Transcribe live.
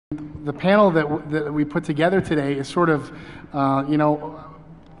the panel that we put together today is sort of,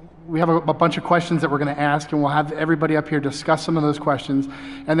 we have a bunch of questions that we're going to ask, and we'll have everybody up here discuss some of those questions.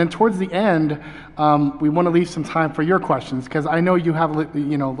 And then towards the end, we want to leave some time for your questions, because I know you have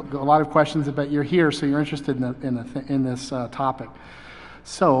a lot of questions, but you're here, so you're interested in this topic.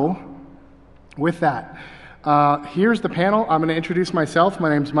 So, with that, here's the panel. I'm going to introduce myself. My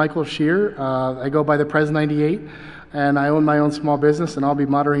name's Michael Scheer. I go by the Pres 98, and I own my own small business, and I'll be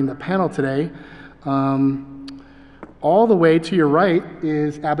moderating the panel today. All the way to your right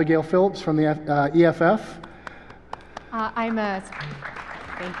is Abigail Phillips from the EFF. I'm a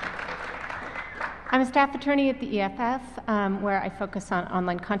staff attorney at the EFF, where I focus on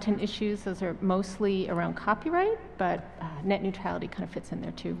online content issues. Those are mostly around copyright, but net neutrality kind of fits in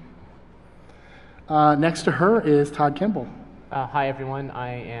there too. Next to her is Todd Kimball. Hi everyone,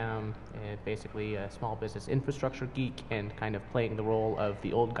 I am basically a small business infrastructure geek and kind of playing the role of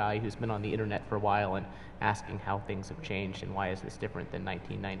the old guy who's been on the internet for a while and asking how things have changed and why is this different than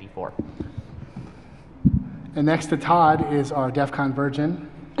 1994. And next to Todd is our DEF CON virgin,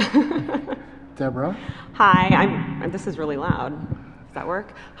 Deborah. Hi, this is really loud. Does that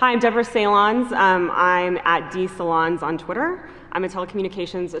work? Hi, I'm Deborah Salons. I'm at D Salons on Twitter. I'm a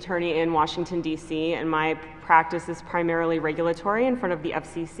telecommunications attorney in Washington, D.C., and my practice is primarily regulatory in front of the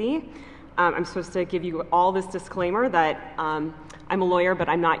FCC. I'm supposed to give you all this disclaimer that I'm a lawyer, but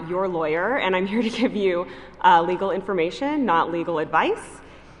I'm not your lawyer, and I'm here to give you legal information, not legal advice.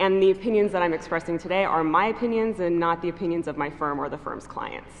 And the opinions that I'm expressing today are my opinions and not the opinions of my firm or the firm's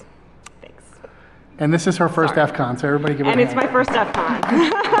clients. Thanks. And this is her first DEF CON, so everybody give it a hand. And it's my first DEF CON.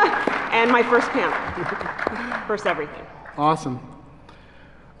 And my first panel. First everything. Awesome.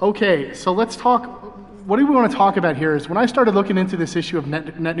 Okay, so let's talk. What do we want to talk about here is when I started looking into this issue of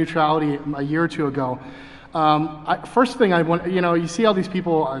net neutrality a year or two ago, first thing I want, you see all these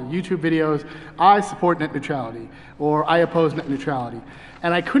people on YouTube videos, I support net neutrality, or I oppose net neutrality.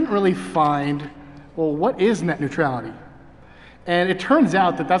 And I couldn't really find, well, what is net neutrality? And it turns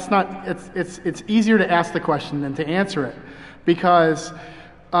out that that's not, it's easier to ask the question than to answer it. Because,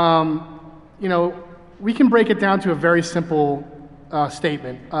 we can break it down to a very simple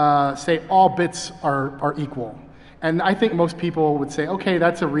statement. Say all bits are equal. And I think most people would say, okay,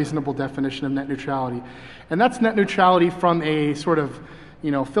 that's a reasonable definition of net neutrality. And that's net neutrality from a sort of,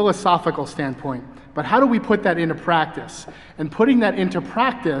 philosophical standpoint. But how do we put that into practice? And putting that into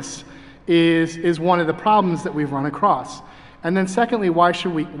practice is one of the problems that we've run across. And then secondly, why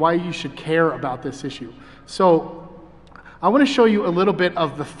you should care about this issue. So I want to show you a little bit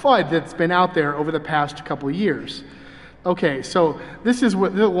of the FUD that's been out there over the past couple of years. Okay, so this is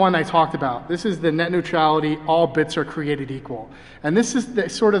the one I talked about. This is the net neutrality, all bits are created equal. And this is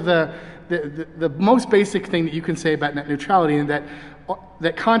the most basic thing that you can say about net neutrality, and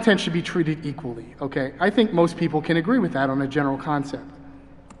that content should be treated equally, okay? I think most people can agree with that on a general concept.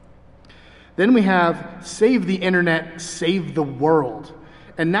 Then we have save the internet, save the world.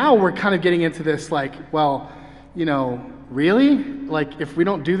 And now we're kind of getting into this like, well, really? Like, if we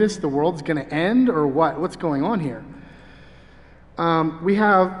don't do this, the world's going to end, or what? What's going on here? We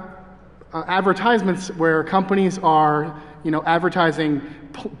have advertisements where companies are, advertising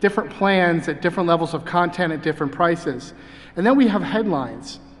different plans at different levels of content at different prices. And then we have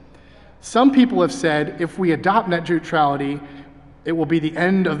headlines. Some people have said, if we adopt net neutrality, it will be the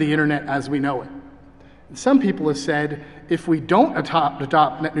end of the internet as we know it. And some people have said, if we don't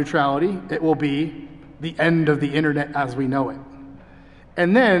adopt net neutrality, it will be the end of the internet as we know it.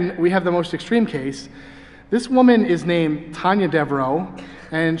 And then we have the most extreme case. This woman is named Tanya Devereaux,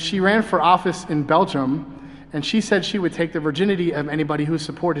 and she ran for office in Belgium, and she said she would take the virginity of anybody who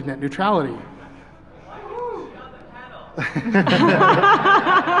supported net neutrality.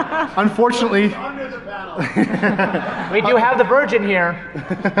 Unfortunately, we do have the virgin here.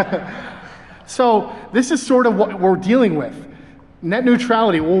 So this is sort of what we're dealing with. Net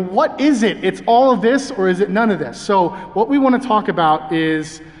neutrality, well, what is it? It's all of this, or is it none of this? So what we want to talk about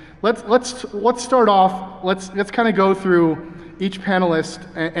is, let's start off, let's kind of go through each panelist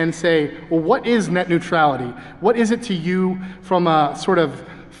and say, well, what is net neutrality? What is it to you from a sort of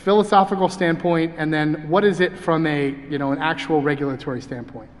philosophical standpoint, and then what is it from an actual regulatory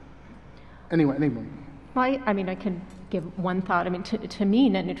standpoint? Anyway. Well, I could give one thought. To me,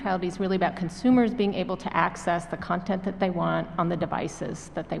 net neutrality is really about consumers being able to access the content that they want on the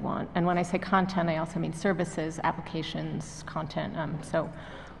devices that they want. And when I say content, I also mean services, applications, content.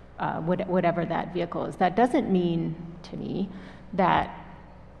 Whatever that vehicle is. That doesn't mean, to me, that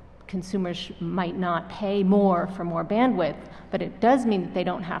consumers might not pay more for more bandwidth, but it does mean that they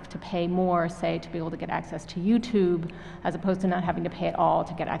don't have to pay more, say, to be able to get access to YouTube, as opposed to not having to pay at all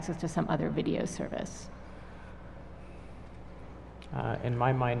to get access to some other video service. In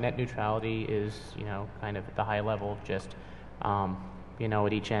my mind, net neutrality is, kind of at the high level of just,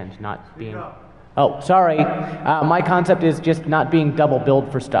 at each end, not being... Oh, sorry. My concept is just not being double billed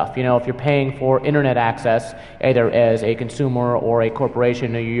for stuff. If you're paying for internet access, either as a consumer or a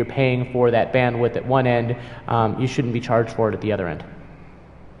corporation, or you're paying for that bandwidth at one end, you shouldn't be charged for it at the other end.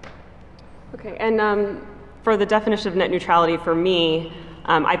 Okay, and for the definition of net neutrality for me,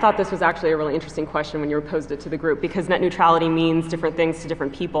 I thought this was actually a really interesting question when you posed it to the group, because net neutrality means different things to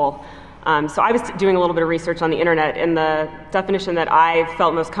different people. So I was doing a little bit of research on the internet, and the definition that I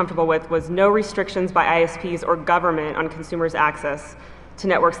felt most comfortable with was no restrictions by ISPs or government on consumers' access to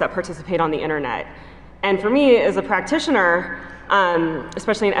networks that participate on the internet. And for me, as a practitioner,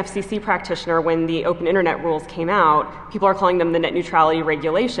 especially an FCC practitioner, when the open internet rules came out, people are calling them the net neutrality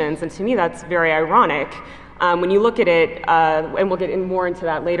regulations, and to me that's very ironic. When you look at it, and we'll get more into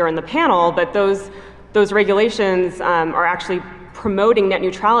that later in the panel, but those regulations are actually promoting net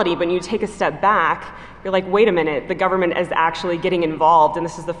neutrality, but when you take a step back, you're like, wait a minute, the government is actually getting involved, and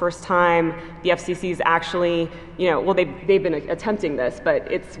this is the first time the FCC is actually, they've been attempting this, but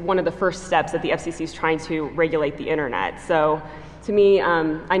it's one of the first steps that the FCC is trying to regulate the internet. So to me,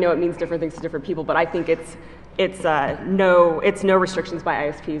 I know it means different things to different people, but I think it's no restrictions by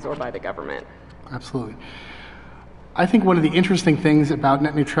ISPs or by the government. Absolutely. I think one of the interesting things about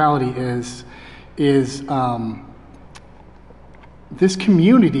net neutrality is this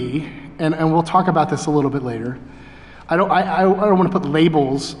community, and we'll talk about this a little bit later. I don't want to put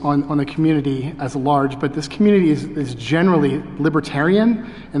labels on the community as large, but this community is generally libertarian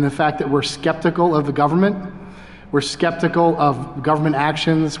in the fact that we're skeptical of the government, we're skeptical of government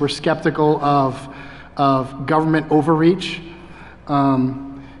actions, we're skeptical of government overreach.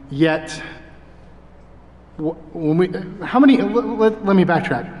 Yet, let me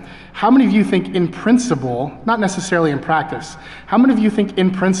backtrack. How many of you think in principle, not necessarily in practice, how many of you think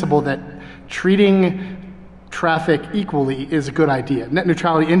in principle that treating traffic equally is a good idea? Net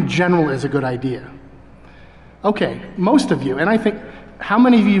neutrality in general is a good idea. Okay, most of you. And I think, how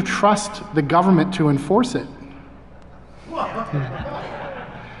many of you trust the government to enforce it?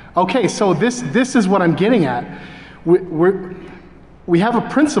 Okay, so this is what I'm getting at. We have a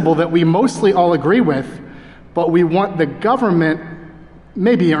principle that we mostly all agree with, but we want the government,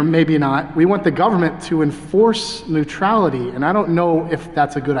 maybe or maybe not, we want the government to enforce neutrality, and I don't know if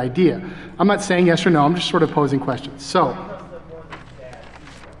that's a good idea. I'm not saying yes or no, I'm just sort of posing questions. So,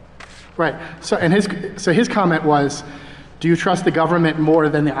 right, so his comment was, do you trust the government more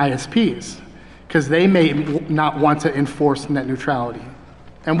than the ISPs? Because they may not want to enforce net neutrality,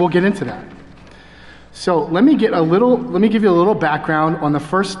 and we'll get into that. So let me give you a little background on the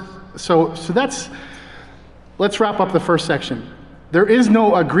first, let's wrap up the first section. There is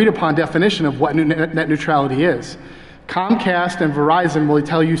no agreed upon definition of what net neutrality is. Comcast and Verizon will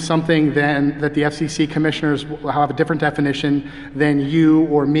tell you something that the FCC commissioners will have a different definition than you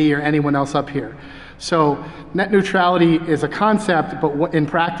or me or anyone else up here. So net neutrality is a concept, but in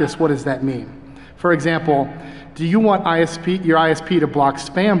practice, what does that mean? For example, do you want your ISP to block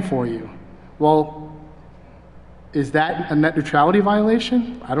spam for you? Well, is that a net neutrality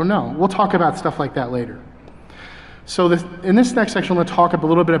violation? I don't know. We'll talk about stuff like that later. So in this next section, I'm going to talk a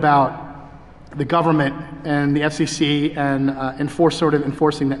little bit about the government and the FCC and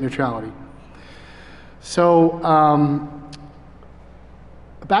enforcing net neutrality. So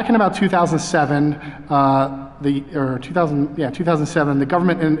back in about 2007, the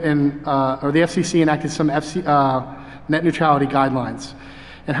government or the FCC enacted some net neutrality guidelines.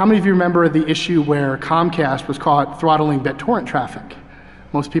 And how many of you remember the issue where Comcast was caught throttling BitTorrent traffic?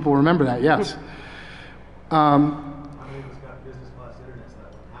 Most people remember that, yes.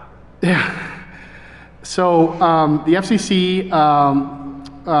 Yeah. So the FCC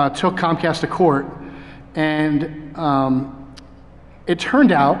took Comcast to court, and it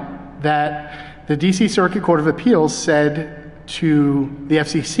turned out that the DC Circuit Court of Appeals said to the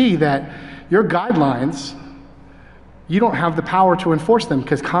FCC that your guidelines, you don't have the power to enforce them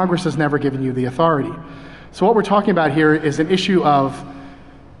because Congress has never given you the authority. So what we're talking about here is an issue of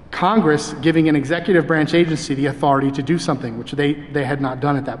Congress giving an executive branch agency the authority to do something, which they had not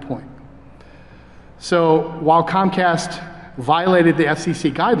done at that point. So while Comcast violated the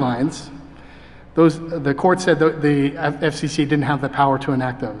FCC guidelines, the court said that the FCC didn't have the power to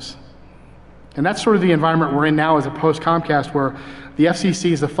enact those. And that's sort of the environment we're in now as a post-Comcast, where the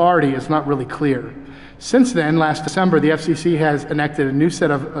FCC's authority is not really clear. Since then, last December, the FCC has enacted a new set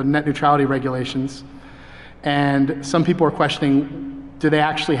of net neutrality regulations, and some people are questioning, do they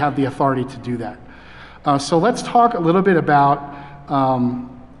actually have the authority to do that? So let's talk a little bit about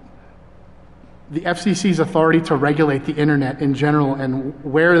the FCC's authority to regulate the internet in general, and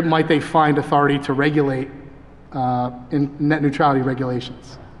where might they find authority to regulate in net neutrality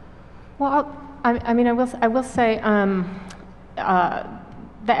regulations? Well, I will say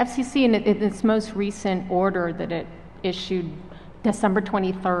the FCC in its most recent order that it issued December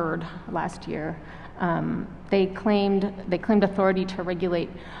 23rd last year, they claimed authority to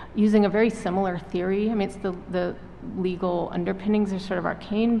regulate using a very similar theory. I mean, it's the legal underpinnings are sort of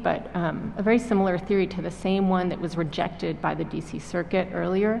arcane, but a very similar theory to the same one that was rejected by the DC Circuit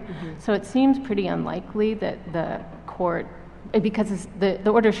earlier. So it seems pretty unlikely that the court, because the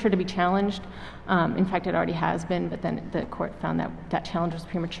order is sure to be challenged. In fact, it already has been, but then the court found that challenge was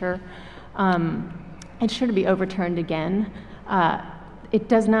premature. It's sure to be overturned again. It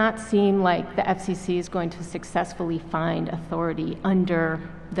does not seem like the FCC is going to successfully find authority under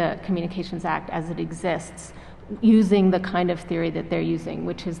the Communications Act as it exists, using the kind of theory that they're using,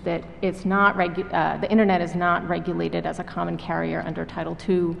 which is that it's not the internet is not regulated as a common carrier under Title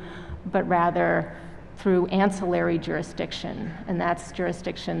II, but rather through ancillary jurisdiction, and that's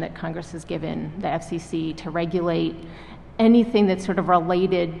jurisdiction that Congress has given the FCC to regulate anything that's sort of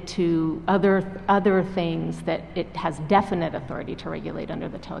related to other things that it has definite authority to regulate under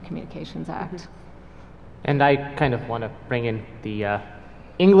the Telecommunications Act. And I kind of want to bring in the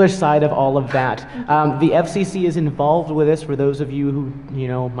English side of all of that. The FCC is involved with this. For those of you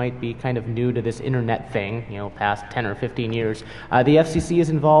who might be kind of new to this internet thing, past 10 or 15 years, the FCC is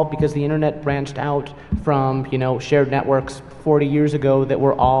involved because the internet branched out from shared networks 40 years ago that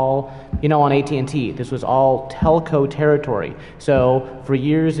were all on AT&T. This was all telco territory. So for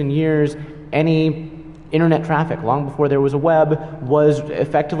years and years, any internet traffic, long before there was a web, was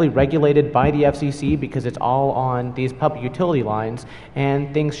effectively regulated by the FCC because it's all on these public utility lines,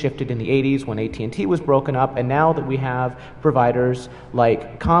 and things shifted in the 80s when AT&T was broken up, and now that we have providers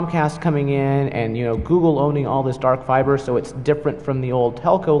like Comcast coming in and Google owning all this dark fiber, so it's different from the old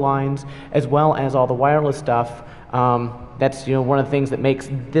telco lines, as well as all the wireless stuff. That's one of the things that makes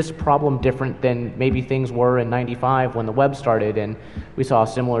this problem different than maybe things were in '95 when the web started, and we saw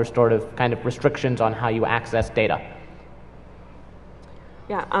similar sort of kind of restrictions on how you access data.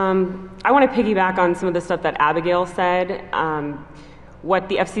 Yeah, I want to piggyback on some of the stuff that Abigail said. What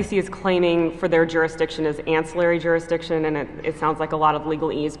the FCC is claiming for their jurisdiction is ancillary jurisdiction, and it sounds like a lot of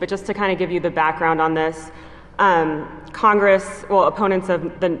legalese, but just to kind of give you the background on this, Congress, opponents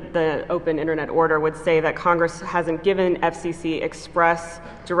of the open internet order would say that Congress hasn't given FCC express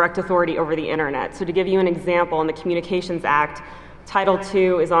direct authority over the internet. So to give you an example, in the Communications Act, Title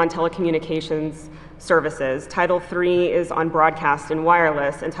II is on telecommunications services, Title III is on broadcast and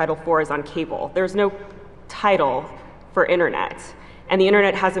wireless, and Title IV is on cable. There's no title for internet, and the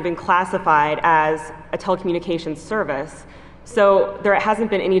internet hasn't been classified as a telecommunications service. So there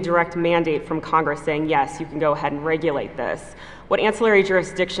hasn't been any direct mandate from Congress saying, yes, you can go ahead and regulate this. What ancillary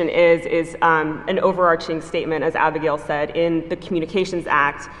jurisdiction is an overarching statement, as Abigail said, in the Communications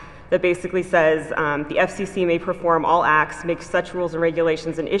Act that basically says the FCC may perform all acts, make such rules and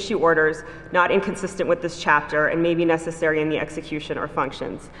regulations, and issue orders not inconsistent with this chapter and may be necessary in the execution or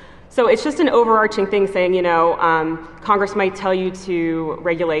functions. So it's just an overarching thing saying, Congress might tell you to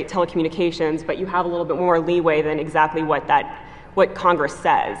regulate telecommunications, but you have a little bit more leeway than exactly what Congress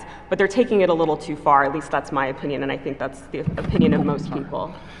says. But they're taking it a little too far. At least that's my opinion, and I think that's the opinion of most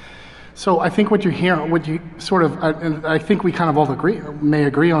people. So I think what you hear, and I think we kind of all may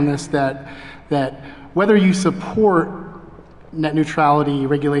agree on this, that whether you support net neutrality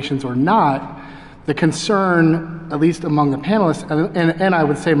regulations or not, the concern, at least among the panelists, and I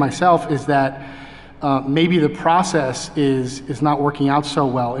would say myself, is that maybe the process is not working out so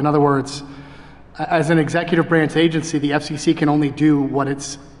well. In other words, as an executive branch agency, the FCC can only do what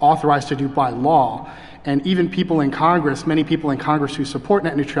it's authorized to do by law. And even people in Congress, many people in Congress who support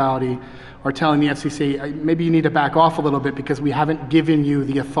net neutrality are telling the FCC, maybe you need to back off a little bit because we haven't given you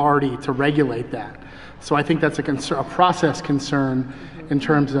the authority to regulate that. So I think that's a process concern in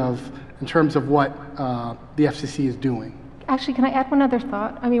terms of what the FCC is doing. Actually, can I add one other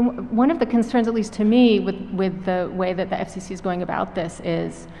thought? I mean, one of the concerns, at least to me, with the way that the FCC is going about this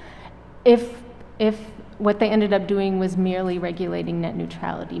is if what they ended up doing was merely regulating net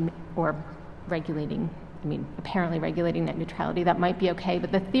neutrality or regulating I mean, apparently regulating net neutrality, that might be okay,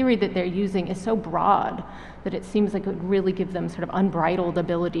 but the theory that they're using is so broad that it seems like it would really give them sort of unbridled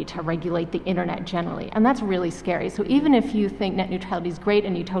ability to regulate the internet generally, and that's really scary. So even if you think net neutrality is great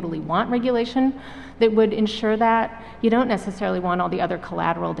and you totally want regulation that would ensure that, you don't necessarily want all the other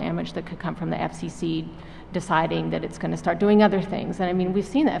collateral damage that could come from the FCC deciding that it's going to start doing other things. And I mean, we've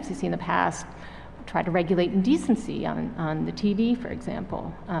seen the FCC in the past try to regulate indecency on the TV, for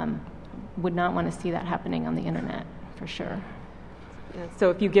example. Would not want to see that happening on the internet, for sure. Yeah, so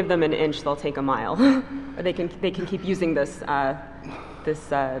if you give them an inch, they'll take a mile, or they can keep using this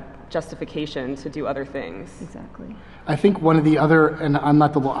justification to do other things. Exactly. I think one of the other, and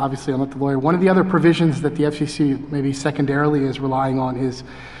obviously I'm not the lawyer, one of the other provisions that the FCC maybe secondarily is relying on is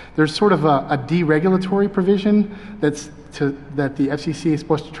there's sort of a deregulatory provision that the FCC is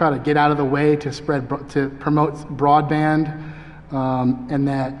supposed to try to get out of the way to promote broadband. And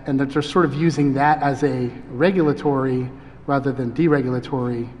that they're sort of using that as a regulatory rather than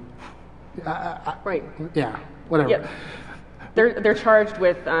deregulatory. Right. Yeah. Whatever. Yep. They're charged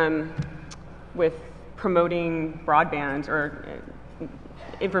with promoting broadband or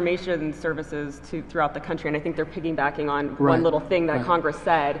information services throughout the country, and I think they're piggybacking on one little thing that Congress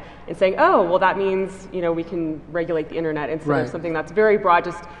said and saying, oh, well, that means we can regulate the internet instead of something that's very broad,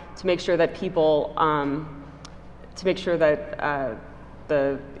 just to make sure that people. To make sure that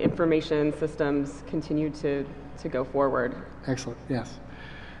the information systems continue to go forward. Excellent, yes.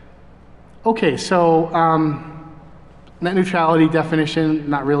 Okay, so net neutrality definition,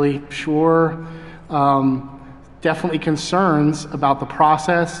 not really sure. Definitely concerns about the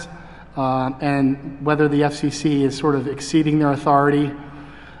process and whether the FCC is sort of exceeding their authority.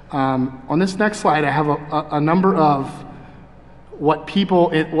 On this next slide, I have a number of what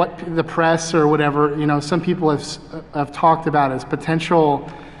the press or whatever, some people have talked about as potential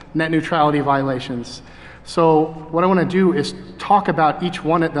net neutrality violations. So what I want to do is talk about each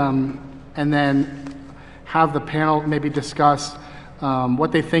one of them and then have the panel maybe discuss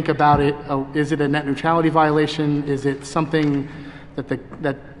what they think about it. Is it a net neutrality violation? Is it something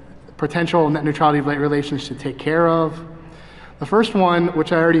that potential net neutrality violations should take care of? The first one,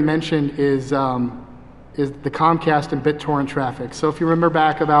 which I already mentioned, is the Comcast and BitTorrent traffic. So if you remember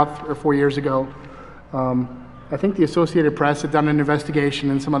back about 3 or 4 years ago, I think the Associated Press had done an investigation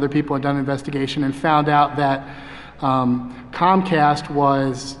and some other people had done an investigation and found out that Comcast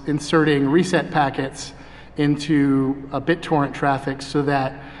was inserting reset packets into BitTorrent traffic so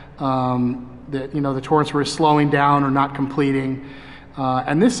that the torrents were slowing down or not completing.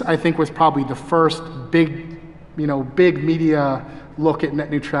 And this, I think, was probably the first big media look at net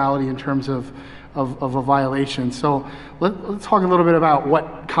neutrality in terms of a violation. So let's talk a little bit about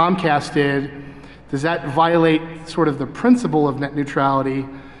what Comcast did. Does that violate sort of the principle of net neutrality?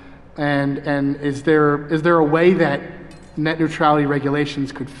 And is there a way that net neutrality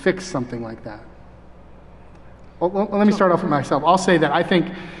regulations could fix something like that? Well, let me start off with myself. I'll say that I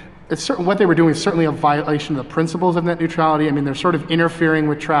think what they were doing is certainly a violation of the principles of net neutrality. I mean, they're sort of interfering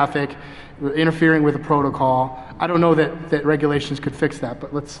with traffic, interfering with a protocol. I don't know that regulations could fix that,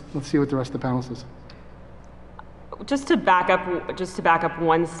 but let's see what the rest of the panel says. Just to back up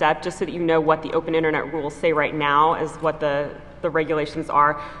one step, just so that you know what the open internet rules say right now is what the regulations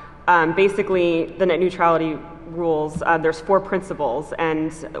are. Basically, the net neutrality rules, there's 4 principles,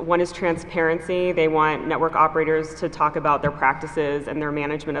 and one is transparency. They want network operators to talk about their practices and their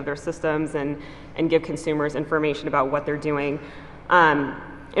management of their systems and give consumers information about what they're doing.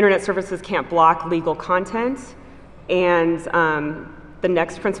 Internet services can't block legal content, and the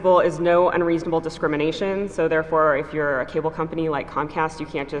next principle is no unreasonable discrimination. So therefore, if you're a cable company like Comcast, you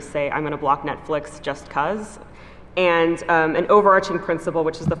can't just say, I'm going to block Netflix just because. And an overarching principle,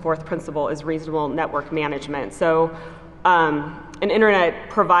 which is the 4th principle, is reasonable network management. So an internet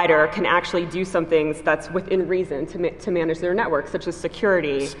provider can actually do some things that's within reason to manage their network, such as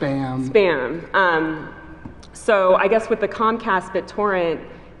security. Spam. So I guess with the Comcast BitTorrent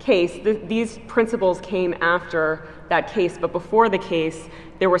case, these principles came after that case, but before the case,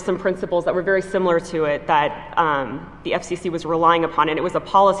 there were some principles that were very similar to it that the FCC was relying upon, and it was a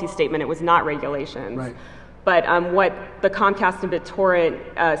policy statement, it was not regulations. Right. But what the Comcast and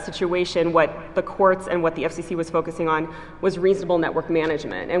BitTorrent situation, what the courts and what the FCC was focusing on was reasonable network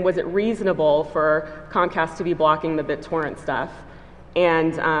management. And was it reasonable for Comcast to be blocking the BitTorrent stuff?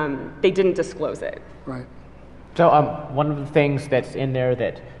 And they didn't disclose it. Right. So one of the things that's in there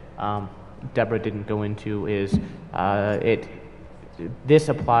that Deborah didn't go into is this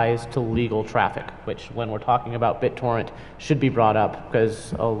applies to legal traffic, which when we're talking about BitTorrent should be brought up,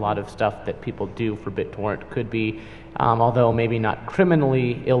 because a lot of stuff that people do for BitTorrent could be, although maybe not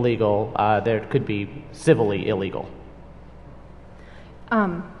criminally illegal, there could be civilly illegal.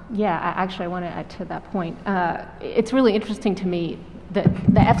 Yeah, actually I want to add to that point. It's really interesting to me that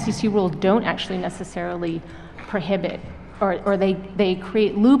the FCC rules don't actually necessarily prohibit or they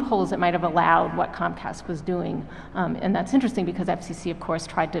create loopholes that might have allowed what Comcast was doing. And that's interesting because FCC, of course,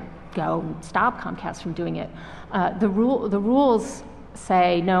 tried to go and stop Comcast from doing it. The rules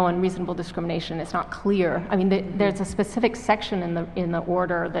say no unreasonable discrimination. It's not clear. I mean, there's a specific section in the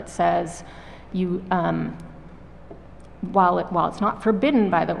order that says you, while it's not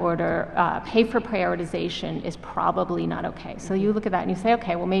forbidden by the order, pay for prioritization is probably not okay. So you look at that and you say,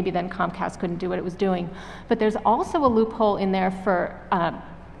 okay, well maybe then Comcast couldn't do what it was doing. But there's also a loophole in there for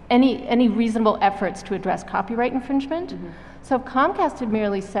any reasonable efforts to address copyright infringement. So if Comcast had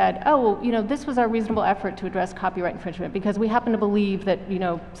merely said, oh, well, this was our reasonable effort to address copyright infringement because we happen to believe that,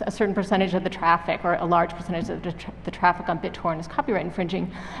 a certain percentage of the traffic or a large percentage of the traffic on BitTorrent is copyright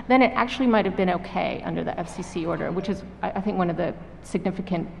infringing, then it actually might have been okay under the FCC order, which is, I think, one of the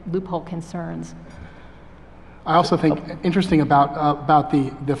significant loophole concerns. I also think interesting about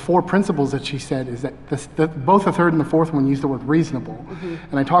the four principles that she said is that both the third and the fourth one use the word reasonable.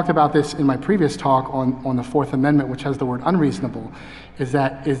 And I talked about this in my previous talk on the Fourth Amendment, which has the word unreasonable. Is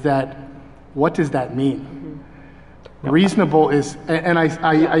that what does that mean? Reasonable is, and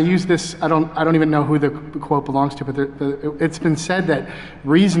I use this. I don't even know who the quote belongs to, but it's been said that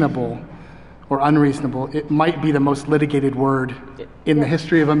reasonable or unreasonable, it might be the most litigated word in the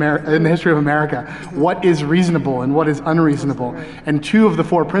history of America. What is reasonable and what is unreasonable? And two of the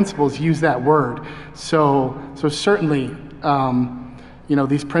four principles use that word. So certainly,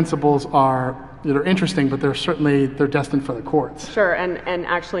 these principles they're interesting, but they're destined for the courts. Sure, and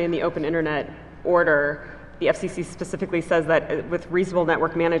actually in the Open Internet order, the FCC specifically says that with reasonable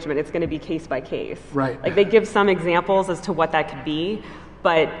network management, it's going to be case by case. Right. Like they give some examples as to what that could be,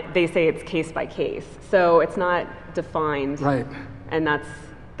 but they say it's case by case. So it's not defined. Right. And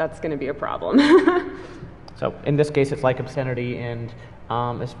that's going to be a problem. So in this case, it's like obscenity. And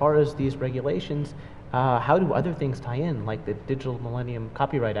as far as these regulations, how do other things tie in, like the Digital Millennium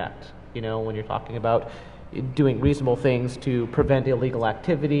Copyright Act? When you're talking about doing reasonable things to prevent illegal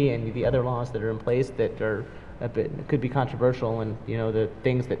activity, and the other laws that are in place that are could be controversial, and the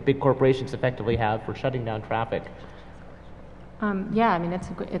things that big corporations effectively have for shutting down traffic. Yeah, I mean,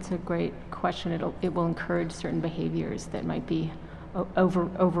 it's a great question. It will encourage certain behaviors that might be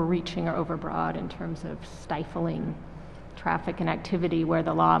overreaching or overbroad in terms of stifling traffic and activity where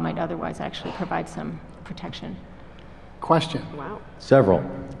the law might otherwise actually provide some protection. Question. Wow. Several.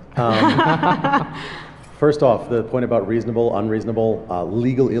 First off, the point about reasonable, unreasonable,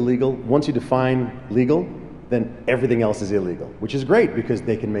 legal, illegal. Once you define legal, then everything else is illegal, which is great because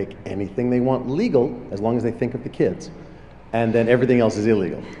they can make anything they want legal as long as they think of the kids. And then everything else is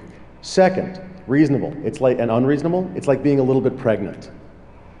illegal. Second, reasonable. It's like, and unreasonable, it's like being a little bit pregnant.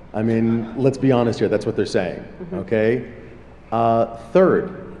 I mean, let's be honest here, that's what they're saying, okay?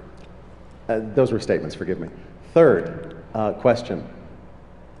 Third, those were statements, forgive me. Third question,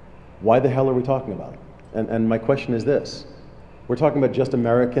 why the hell are we talking about it? And my question is this, we're talking about just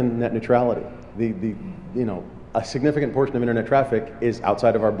American net neutrality. A significant portion of internet traffic is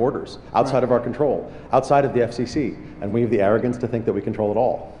outside of our borders, outside of our control, outside of the FCC, and we have the arrogance to think that we control it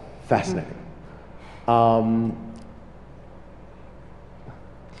all. Fascinating.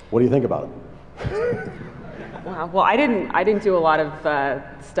 What do you think about it? Wow. Well, I didn't do a lot of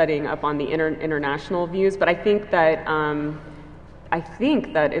studying up on the international views, but I think that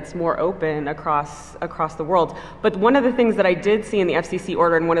it's more open across the world. But one of the things that I did see in the FCC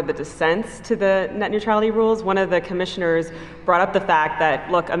order and one of the dissents to the net neutrality rules, one of the commissioners brought up the fact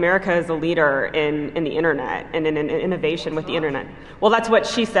that, look, America is a leader in the internet and in innovation with the internet. Well, that's what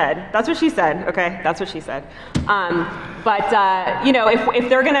she said. That's what she said. Okay, that's what she said. If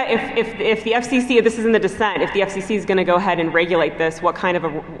they're gonna, if the FCC, this is in the dissent, if the FCC is gonna go ahead and regulate this, what kind of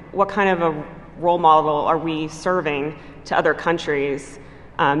a role model are we serving to other countries?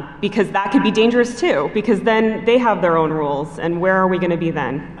 Because that could be dangerous too, because then they have their own rules, and where are we going to be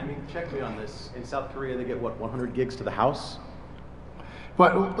then? I mean, check me on this. In South Korea, they get, 100 gigs to the house?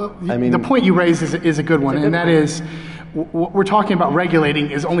 But the point you raise is a good one, and that is, what we're talking about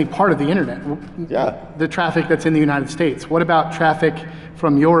regulating is only part of the internet. Yeah. The traffic that's in the United States. What about traffic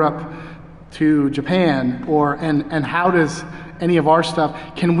from Europe to Japan, and how does any of our stuff,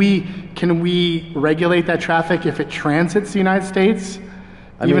 can we regulate that traffic if it transits the United States?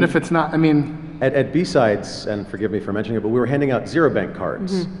 Even if it's not, At B-Sides, and forgive me for mentioning it, but we were handing out zero bank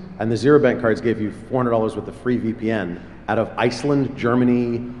cards. And the zero bank cards gave you $400 worth of free VPN out of Iceland,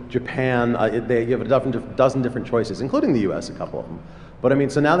 Germany, Japan. You have a dozen different choices, including the US, a couple of them. But I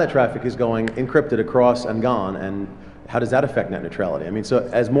mean, so now that traffic is going encrypted across and gone, and how does that affect net neutrality? I mean, so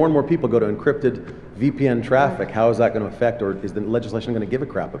as more and more people go to encrypted VPN traffic, how is that going to affect, or is the legislation going to give a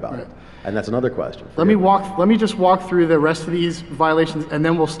crap about it? And that's another question. Let me just walk through the rest of these violations, and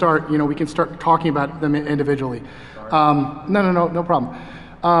then we'll start, we can start talking about them individually. No problem.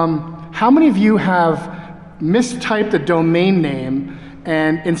 How many of you have mistyped a domain name,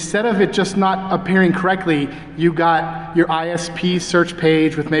 and instead of it just not appearing correctly, you got your ISP search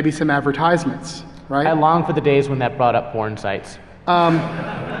page with maybe some advertisements, right? I long for the days when that brought up porn sites.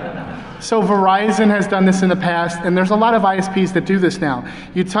 So Verizon has done this in the past, and there's a lot of ISPs that do this now.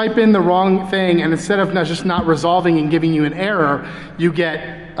 You type in the wrong thing, and instead of just not resolving and giving you an error, you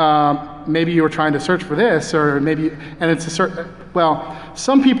get, maybe you were trying to search for this, or maybe, and it's a certain, well,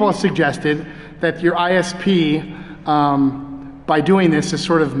 some people have suggested that your ISP, by doing this, is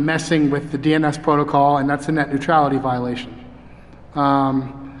sort of messing with the DNS protocol, and that's a net neutrality violation.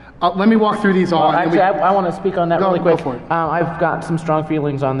 Let me walk through these all. Well, actually, I want to speak on that really quick. Go for it. I've got some strong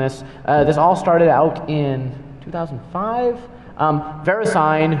feelings on this. This all started out in 2005.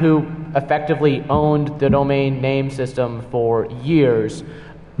 VeriSign, who effectively owned the domain name system for years,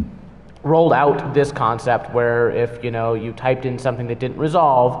 rolled out this concept where if you typed in something that didn't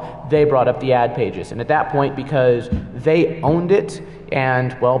resolve, they brought up the ad pages. And at that point, because they owned it,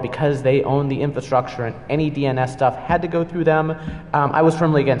 and well, because they owned the infrastructure and any DNS stuff had to go through them, I was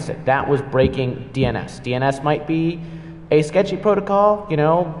firmly against it. That was breaking DNS. DNS might be a sketchy protocol.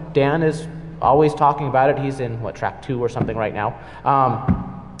 Dan is always talking about it. He's in track 2 or something right now.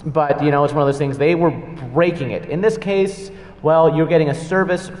 But it's one of those things. They were breaking it. In this case, well, you're getting a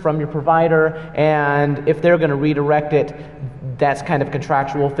service from your provider, and if they're going to redirect it, that's kind of a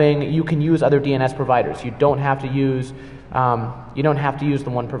contractual thing. You can use other DNS providers. You don't have to use the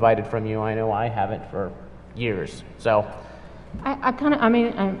one provided from you. I know I haven't for years. So,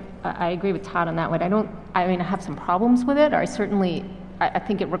 I agree with Todd on that one. I have some problems with it. I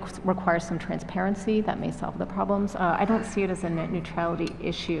think it requires some transparency that may solve the problems. I don't see it as a net neutrality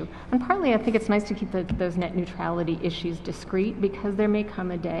issue. And partly I think it's nice to keep those net neutrality issues discrete, because there may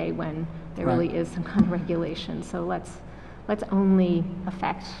come a day when there really is some kind of regulation. So let's only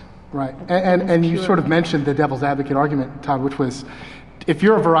affect. Right. And you sort of mentioned the devil's advocate argument, Todd, which was, if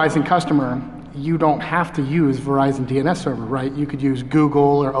you're a Verizon customer, you don't have to use Verizon DNS server, right? You could use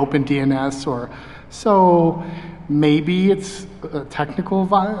Google or OpenDNS so maybe it's a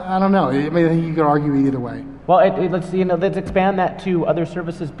technical, I don't know. I mean, you could argue either way. Well, let's expand that to other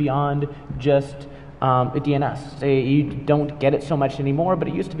services beyond just DNS. You don't get it so much anymore, but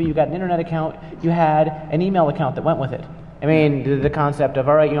it used to be you got an internet account, you had an email account that went with it. I mean, the concept of,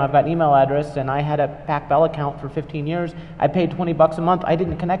 all right, I've got an email address, and I had a PacBell account for 15 years. I paid $20 a month. I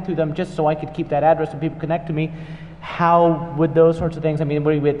didn't connect to them just so I could keep that address and people connect to me. How would those sorts of things,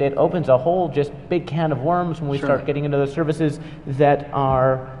 it opens a whole just big can of worms when we start getting into those services that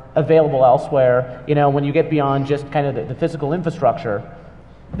are available elsewhere. When you get beyond just kind of the physical infrastructure,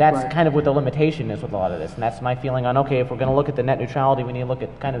 that's kind of what the limitation is with a lot of this. And that's my feeling on, okay, if we're going to look at the net neutrality, we need to look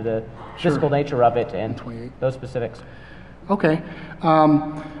at kind of the physical nature of it and those specifics. Okay.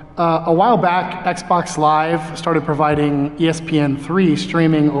 A while back, Xbox Live started providing ESPN3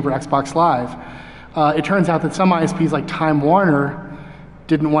 streaming over Xbox Live. It turns out that some ISPs like Time Warner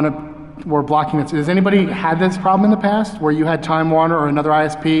were blocking it. Has anybody had this problem in the past where you had Time Warner or another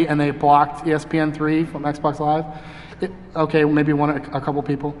ISP and they blocked ESPN3 from Xbox Live? Okay, maybe a couple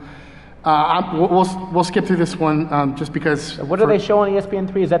people. We'll skip through this one just because. What do they show on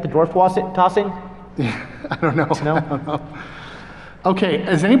ESPN3? Is that the dwarf tossing? I don't know. No? I don't know. Okay,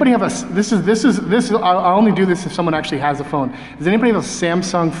 does anybody have this is, I'll only do this if someone actually has a phone. Does anybody have a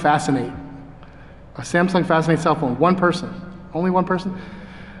Samsung Fascinate? A Samsung Fascinate cell phone? One person? Only one person?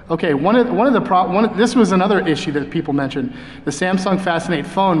 Okay, this was another issue that people mentioned. The Samsung Fascinate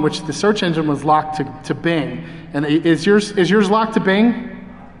phone, which the search engine was locked to Bing. And is yours locked to Bing?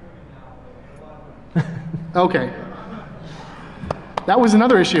 Okay. That was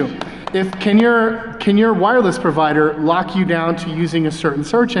another issue. Can your wireless provider lock you down to using a certain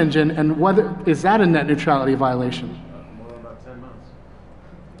search engine, and is that a net neutrality violation? More than about 10 months.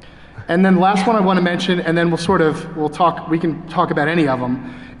 And then the last one I want to mention, and then we can talk about any of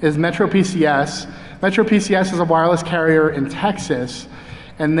them, is Metro PCS. Metro PCS is a wireless carrier in Texas,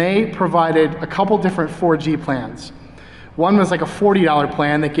 and they provided a couple different 4G plans. One was like a $40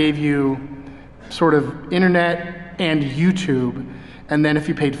 plan that gave you sort of internet and YouTube. And then if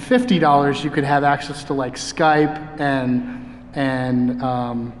you paid $50, you could have access to like Skype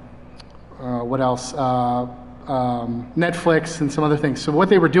and what else? Netflix and some other things. So what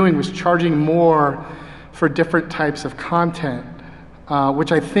they were doing was charging more for different types of content,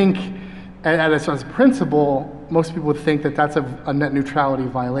 which I think, as a principle, most people would think that that's a net neutrality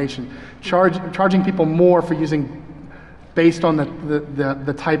violation. Charging people more for using based on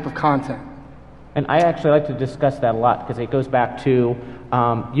the type of content. And I actually like to discuss that a lot because it goes back to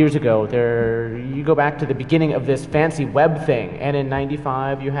years ago. You go back to the beginning of this fancy web thing, and in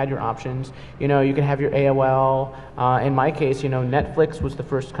 '95 you had your options. You could have your AOL. In my case, Netflix was the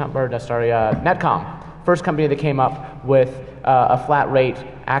first Netcom, first company that came up with a flat rate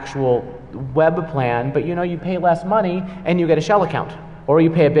actual web plan. But you pay less money and you get a shell account, or you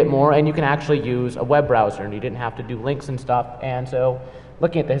pay a bit more and you can actually use a web browser, and you didn't have to do links and stuff. And so,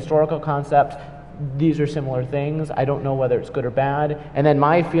 looking at the historical concept, these are similar things. I don't know whether it's good or bad. And then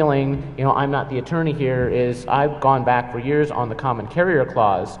my feeling, I'm not the attorney here, is I've gone back for years on the common carrier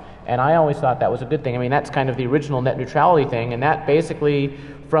clause, and I always thought that was a good thing. I mean, that's kind of the original net neutrality thing, and that basically,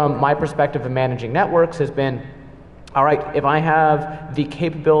 from my perspective of managing networks, has been, all right, if I have the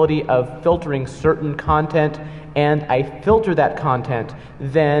capability of filtering certain content and I filter that content,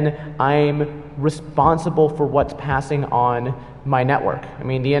 then I'm responsible for what's passing on my network. I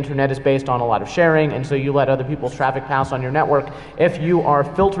mean, the internet is based on a lot of sharing, and so you let other people's traffic pass on your network. If you are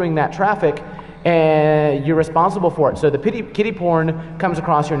filtering that traffic, you're responsible for it. So the kiddie porn comes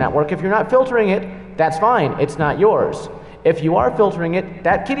across your network. If you're not filtering it, that's fine. It's not yours. If you are filtering it,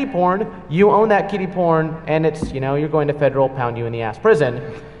 that kiddie porn, you own that kiddie porn, and it's, you're going to federal pound you in the ass prison.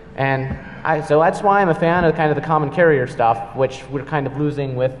 And so that's why I'm a fan of kind of the common carrier stuff, which we're kind of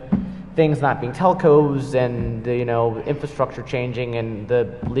losing with things not being telcos and infrastructure changing and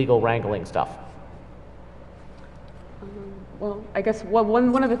the legal wrangling stuff. Well, I guess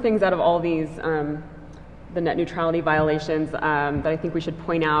one of the things out of all these, the net neutrality violations that I think we should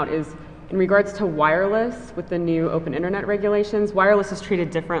point out is in regards to wireless with the new open internet regulations. Wireless is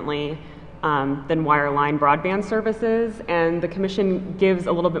treated differently than wireline broadband services, and the Commission gives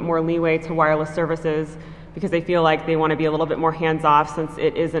a little bit more leeway to wireless services because they feel like they want to be a little bit more hands-off since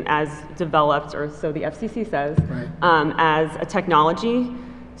it isn't as developed, or so the FCC says, right, as a technology.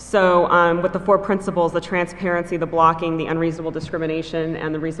 So with the 4 principles, the transparency, the blocking, the unreasonable discrimination,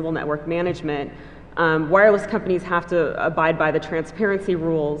 and the reasonable network management, wireless companies have to abide by the transparency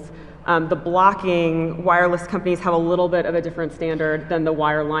rules. The blocking, wireless companies have a little bit of a different standard than the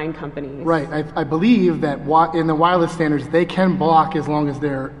wireline companies. Right. I believe that in the wireless standards, they can block as long as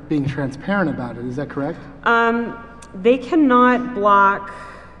they're being transparent about it. Is that correct? They cannot block,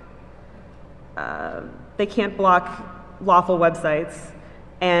 they can't block lawful websites,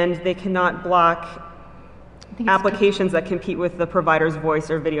 and they cannot block applications that compete with the provider's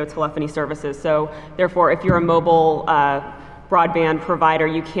voice or video telephony services. So therefore, if you're a mobile broadband provider,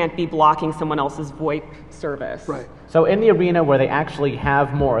 you can't be blocking someone else's VoIP service. Right. So in the arena where they actually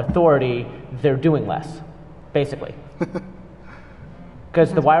have more authority, they're doing less, basically.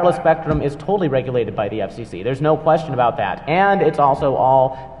 Because the wireless spectrum is totally regulated by the FCC. There's no question about that. And it's also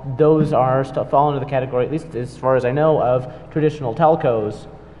those are fall into the category, at least as far as I know, of traditional telcos.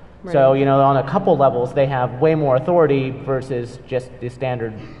 Right. So, on a couple levels, they have way more authority versus just the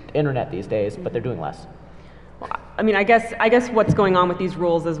standard internet these days, but they're doing less. I mean, I guess what's going on with these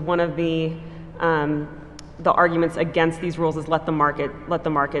rules is one of the arguments against these rules is let the market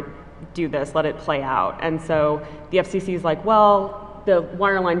do this, let it play out. And so the FCC is like, well, the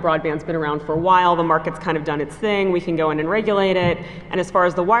wireline broadband's been around for a while, the market's kind of done its thing, we can go in and regulate it. And as far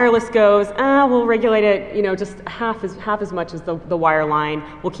as the wireless goes, we'll regulate it, just half as much as the wireline.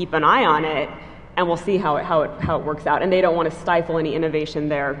 We'll keep an eye on it, and we'll see how it works out. And they don't want to stifle any innovation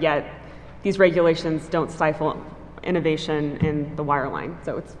there, yet these regulations don't stifle innovation in the wireline.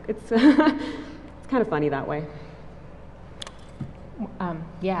 So it's it's kind of funny that way.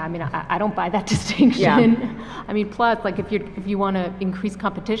 Yeah, I mean, I don't buy that distinction. Yeah. I mean, plus, like, if you want to increase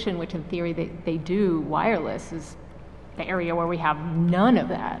competition, which in theory they do, wireless is the area where we have none of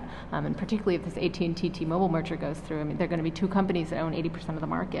that. And particularly if this AT&T T-Mobile merger goes through, I mean, there are going to be 2 companies that own 80% of the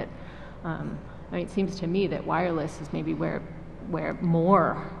market. I mean, it seems to me that wireless is maybe where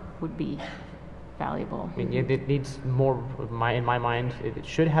more would be valuable. I mean, it needs more, in my mind, it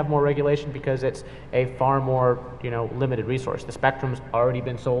should have more regulation because it's a far more, limited resource. The spectrum's already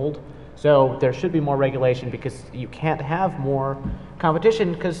been sold, so there should be more regulation because you can't have more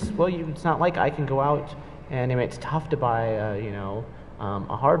competition because, well, it's not like I can go out and it's tough to buy,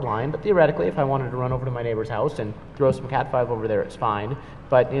 a hard line, but theoretically, if I wanted to run over to my neighbor's house and throw some Cat5 over there, it's fine.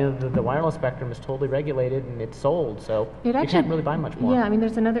 But the wireless spectrum is totally regulated and it's sold, so you can't really buy much more. Yeah, I mean,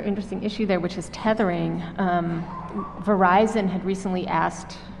 there's another interesting issue there, which is tethering. Verizon had recently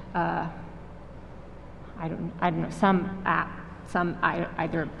asked, I don't know, some app,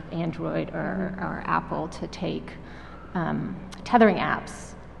 either Android or Apple, to take tethering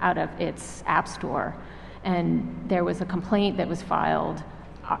apps out of its app store. And there was a complaint that was filed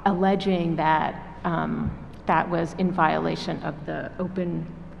alleging that that was in violation of the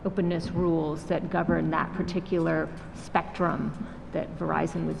openness rules that govern that particular spectrum that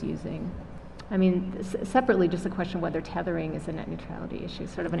Verizon was using. I mean, separately, just the question whether tethering is a net neutrality issue,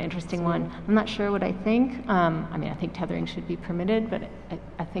 sort of an interesting one. I'm not sure what I think. I mean, I think tethering should be permitted, but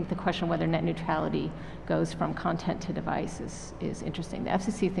I think the question whether net neutrality goes from content to device is interesting. The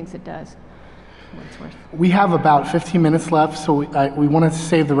FCC thinks it does. We have about 15 minutes left, so we want to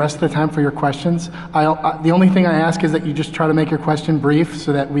save the rest of the time for your questions. The only thing I ask is that you just try to make your question brief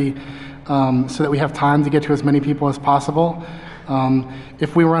so that we have time to get to as many people as possible.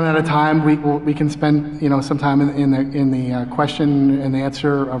 If we run out of time, we can spend some time in the question and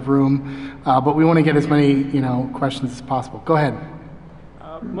answer of room, but we want to get as many questions as possible. Go ahead.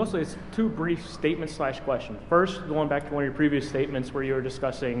 Mostly it's two brief statements / question. First, going back to one of your previous statements where you were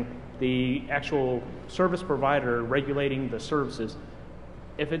discussing the actual service provider regulating the services.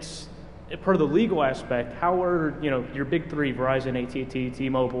 If it's per the legal aspect, how are your big three, Verizon, AT&T,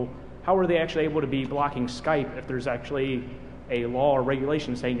 T-Mobile, how are they actually able to be blocking Skype if there's actually a law or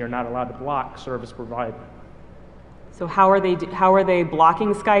regulation saying you're not allowed to block service provider? So how are they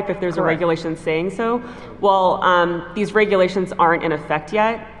blocking Skype if there's a regulation saying so? Well, these regulations aren't in effect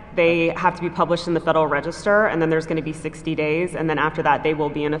yet. They have to be published in the Federal Register, and then there's going to be 60 days, and then after that they will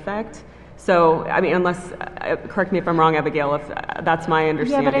be in effect. So, I mean, unless, correct me if I'm wrong, Abigail, if that's my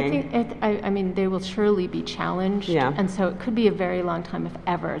understanding. Yeah, but I think, they will surely be challenged, and so it could be a very long time, if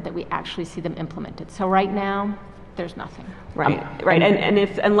ever, that we actually see them implemented. So right now, there's nothing. Right, right, and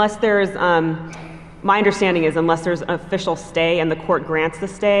unless there's, my understanding is unless there's an official stay and the court grants the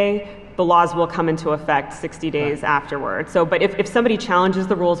stay, the laws will come into effect 60 days afterwards. So, but if somebody challenges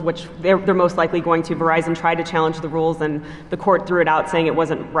the rules, which they're most likely going to, Verizon tried to challenge the rules and the court threw it out saying it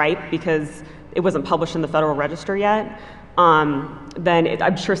wasn't right because it wasn't published in the Federal Register yet, then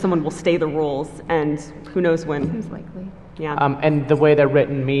I'm sure someone will stay the rules, and who knows when. Seems likely. Yeah. And the way they're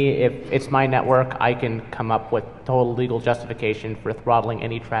written, if it's my network, I can come up with total legal justification for throttling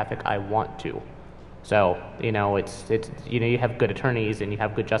any traffic I want to. So, it's you have good attorneys and you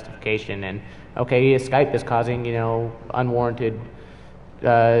have good justification, and okay, Skype is causing, unwarranted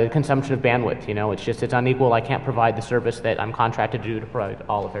consumption of bandwidth. It's unequal. I can't provide the service that I'm contracted to do to provide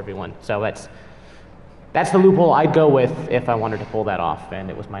all of everyone. So that's the loophole I'd go with if I wanted to pull that off and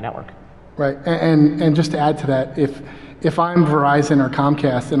it was my network. Right, and just to add to that, if I'm Verizon or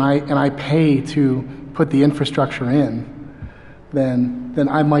Comcast and I pay to put the infrastructure in, then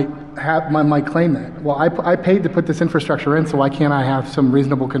I might claim that. Well, I paid to put this infrastructure in, so why can't I have some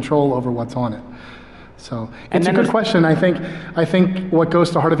reasonable control over what's on it? So it's a good question. I think what goes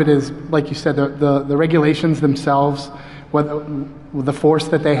to the heart of it is, like you said, the regulations themselves, whether the force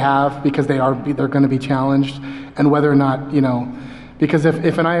that they have, because they're going to be challenged, and whether or not because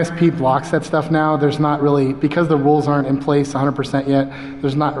if an ISP blocks that stuff now, there's not really, because the rules aren't in place 100% yet,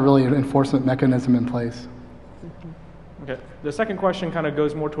 there's not really an enforcement mechanism in place. Okay. The second question kind of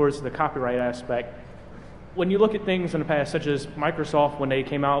goes more towards the copyright aspect. When you look at things in the past, such as Microsoft, when they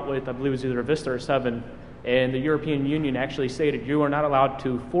came out with, I believe it was either Vista or 7, and the European Union actually stated you are not allowed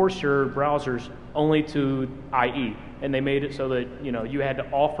to force your browsers only to IE, and they made it so that you had to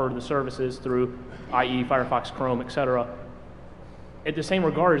offer the services through IE, Firefox, Chrome, etc. At the same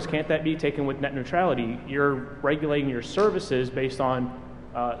regards, can't that be taken with net neutrality? You're regulating your services based on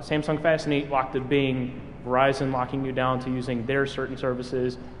Samsung Fascinate locked to Bing, Verizon locking you down to using their certain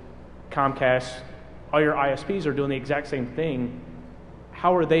services, Comcast, all your ISPs are doing the exact same thing.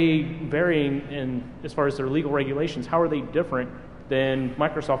 How are they varying as far as their legal regulations? How are they different than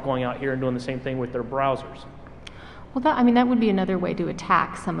Microsoft going out here and doing the same thing with their browsers? Well, that would be another way to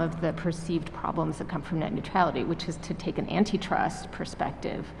attack some of the perceived problems that come from net neutrality, which is to take an antitrust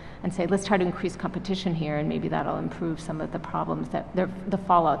perspective and say, let's try to increase competition here, and maybe that'll improve some of the problems the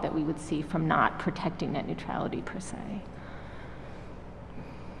fallout that we would see from not protecting net neutrality per se.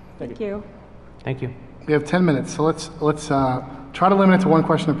 Thank you. Thank you. We have 10 minutes, so let's try to limit it to one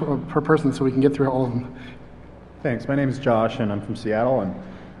question per person so we can get through all of them. Thanks. My name is Josh, and I'm from Seattle, and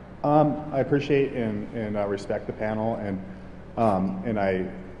I appreciate and respect the panel, and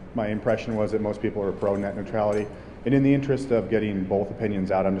my impression was that most people are pro net neutrality. And in the interest of getting both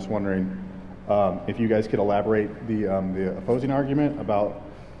opinions out, I'm just wondering if you guys could elaborate the opposing argument about,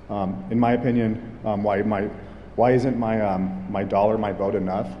 in my opinion, why isn't my dollar, my vote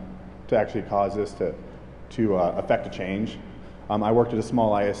enough to actually cause this to affect a change? I worked at a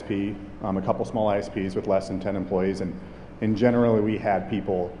small ISP, a couple small ISPs with less than 10 employees, and generally we had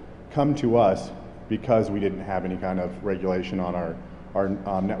people come to us because we didn't have any kind of regulation on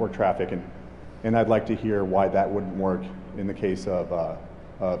our network traffic, and I'd like to hear why that wouldn't work in the case of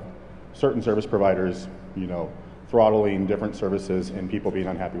certain service providers, throttling different services and people being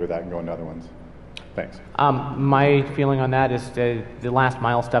unhappy with that and going to other ones. Thanks. My feeling on that is the last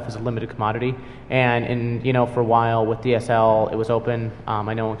mile stuff is a limited commodity, and for a while with DSL it was open.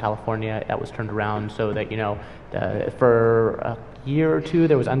 I know in California that was turned around so that for a year or two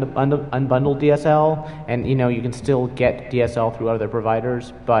there was unbundled DSL, and you can still get DSL through other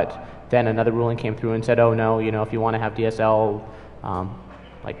providers, but then another ruling came through and said, oh no, if you want to have DSL,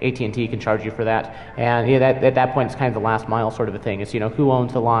 like AT&T can charge you for that, and at that point it's kind of the last mile sort of a thing. It's who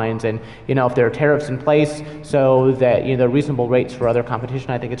owns the lines, and if there are tariffs in place so that there are reasonable rates for other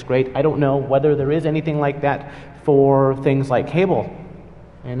competition, I think it's great. I don't know whether there is anything like that for things like cable,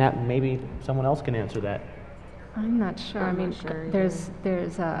 and that maybe someone else can answer that. I'm not sure. I mean, there's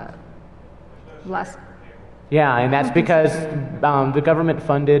less. Yeah, and that's because the government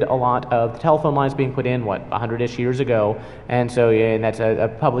funded a lot of the telephone lines being put in, 100-ish years ago, and so and that's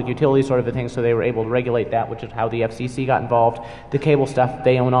a public utility sort of a thing, so they were able to regulate that, which is how the FCC got involved. The cable stuff,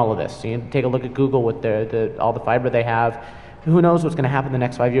 they own all of this. So you take a look at Google with all the fiber they have. Who knows what's going to happen in the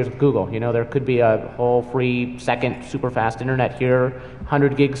next 5 years with Google? There could be a whole free second super fast internet here,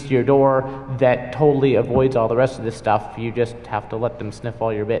 100 gigs to your door, that totally avoids all the rest of this stuff. You just have to let them sniff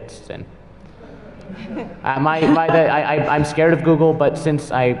all your bits. And I'm scared of Google, but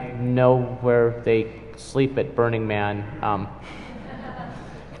since I know where they sleep at Burning Man,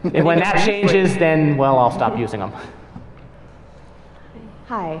 and when that changes, then, I'll stop using them.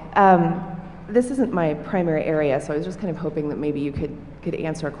 Hi. This isn't my primary area, so I was just kind of hoping that maybe you could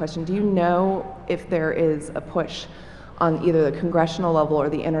answer a question. Do you know if there is a push on either the congressional level or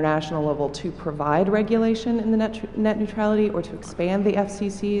the international level to provide regulation in the net neutrality, or to expand the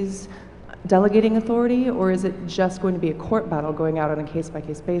FCC's delegating authority, or is it just going to be a court battle going out on a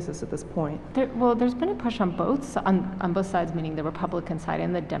case-by-case basis at this point? There's been a push on both sides, meaning the Republican side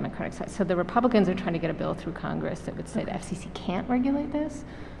and the Democratic side. So the Republicans are trying to get a bill through Congress that would say the FCC can't regulate this.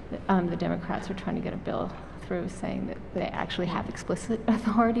 The Democrats are trying to get a bill through saying that they actually have explicit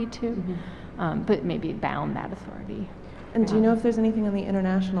authority to, but maybe bound that authority. And do you know if there's anything on the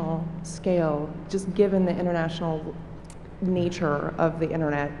international scale, just given the international nature of the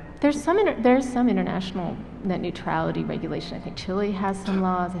internet? There's some international net neutrality regulation. I think Chile has some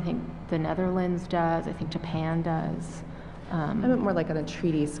laws. I think the Netherlands does. I think Japan does. I meant more like on a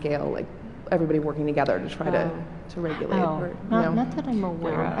treaty scale, like everybody working together to try to regulate. Not that I'm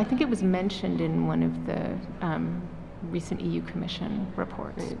aware of. I think it was mentioned in one of the recent EU Commission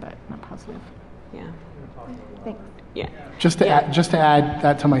reports, but not positive. Yeah. Thanks. Yeah. Just to add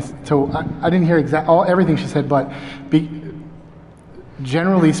that to so I didn't hear everything she said, but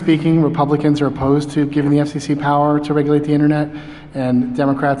generally speaking, Republicans are opposed to giving the FCC power to regulate the internet, and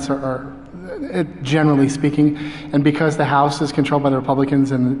Democrats are generally speaking. And because the House is controlled by the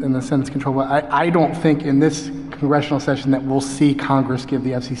Republicans and the Senate's controlled by, I don't think in this congressional session that we'll see Congress give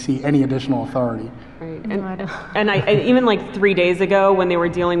the FCC any additional authority. Right. And I even like 3 days ago when they were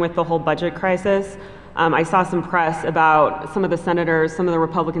dealing with the whole budget crisis, I saw some press about some of the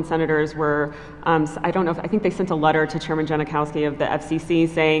Republican senators were, I think they sent a letter to Chairman Janikowski of the FCC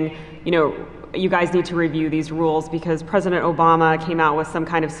saying, you guys need to review these rules because President Obama came out with some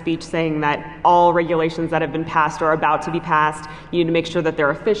kind of speech saying that all regulations that have been passed or are about to be passed, you need to make sure that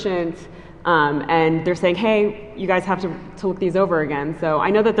they're efficient. And they're saying, hey, you guys have to look these over again. So I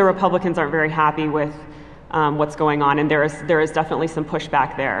know that the Republicans aren't very happy with what's going on, and there is definitely some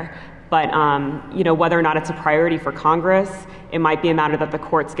pushback there. But whether or not it's a priority for Congress, it might be a matter that the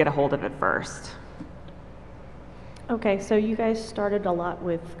courts get a hold of it first. Okay, so you guys started a lot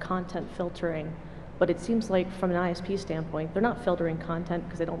with content filtering, but it seems like from an ISP standpoint, they're not filtering content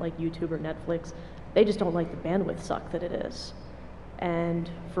because they don't like YouTube or Netflix. They just don't like the bandwidth suck that it is. And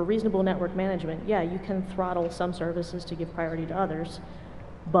for reasonable network management, yeah, you can throttle some services to give priority to others,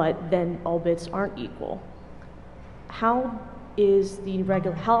 but then all bits aren't equal. How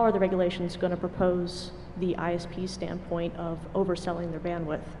are the regulations going to propose the ISP standpoint of overselling their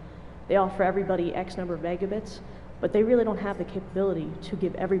bandwidth? They offer everybody X number of megabits, but they really don't have the capability to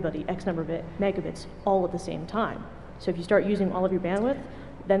give everybody X number of megabits all at the same time. So if you start using all of your bandwidth,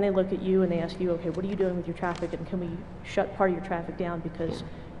 Then they look at you and they ask you, okay, what are you doing with your traffic, and can we shut part of your traffic down because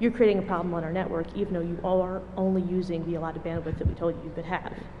you're creating a problem on our network, even though you are only using the allotted bandwidth that we told you could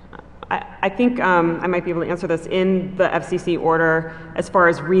have. I think I might be able to answer this. In the FCC order, as far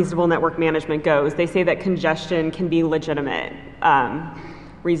as reasonable network management goes, they say that congestion can be legitimate,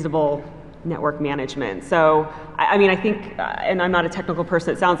 reasonable network management. So, I mean, I think, and I'm not a technical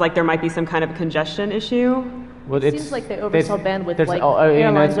person, it sounds like there might be some kind of congestion issue. Well, It seems like they oversell bandwidth like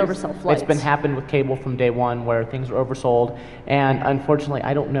airlines oversell flights. It's been happened with cable from day one where things are oversold. And unfortunately,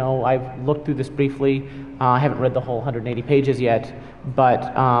 I don't know. I've looked through this briefly. I haven't read the whole 180 pages yet.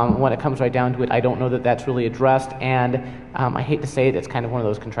 But when it comes right down to it, I don't know that that's really addressed. And I hate to say it, it's kind of one of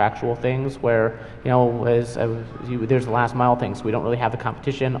those contractual things where, there's the last mile thing. So we don't really have the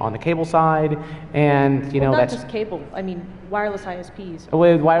competition on the cable side. And, Well, not that's just cable. I mean, wireless ISPs.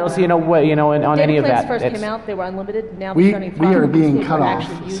 with wireless, on Data any of plans that. first it's- came out, they were unlimited. Now We- they're turning we are throttle being because cut people are off,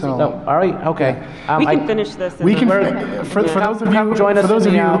 actually using so- them. Oh, all right, okay. We can finish this. We can, We're- for those of come you, join us for those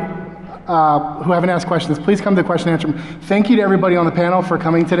in of the, you who haven't asked questions, please come to the question and answer. Thank you to everybody on the panel for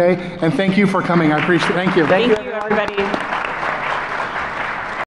coming today, and thank you for coming. I appreciate it. Thank you. Thank you, everybody.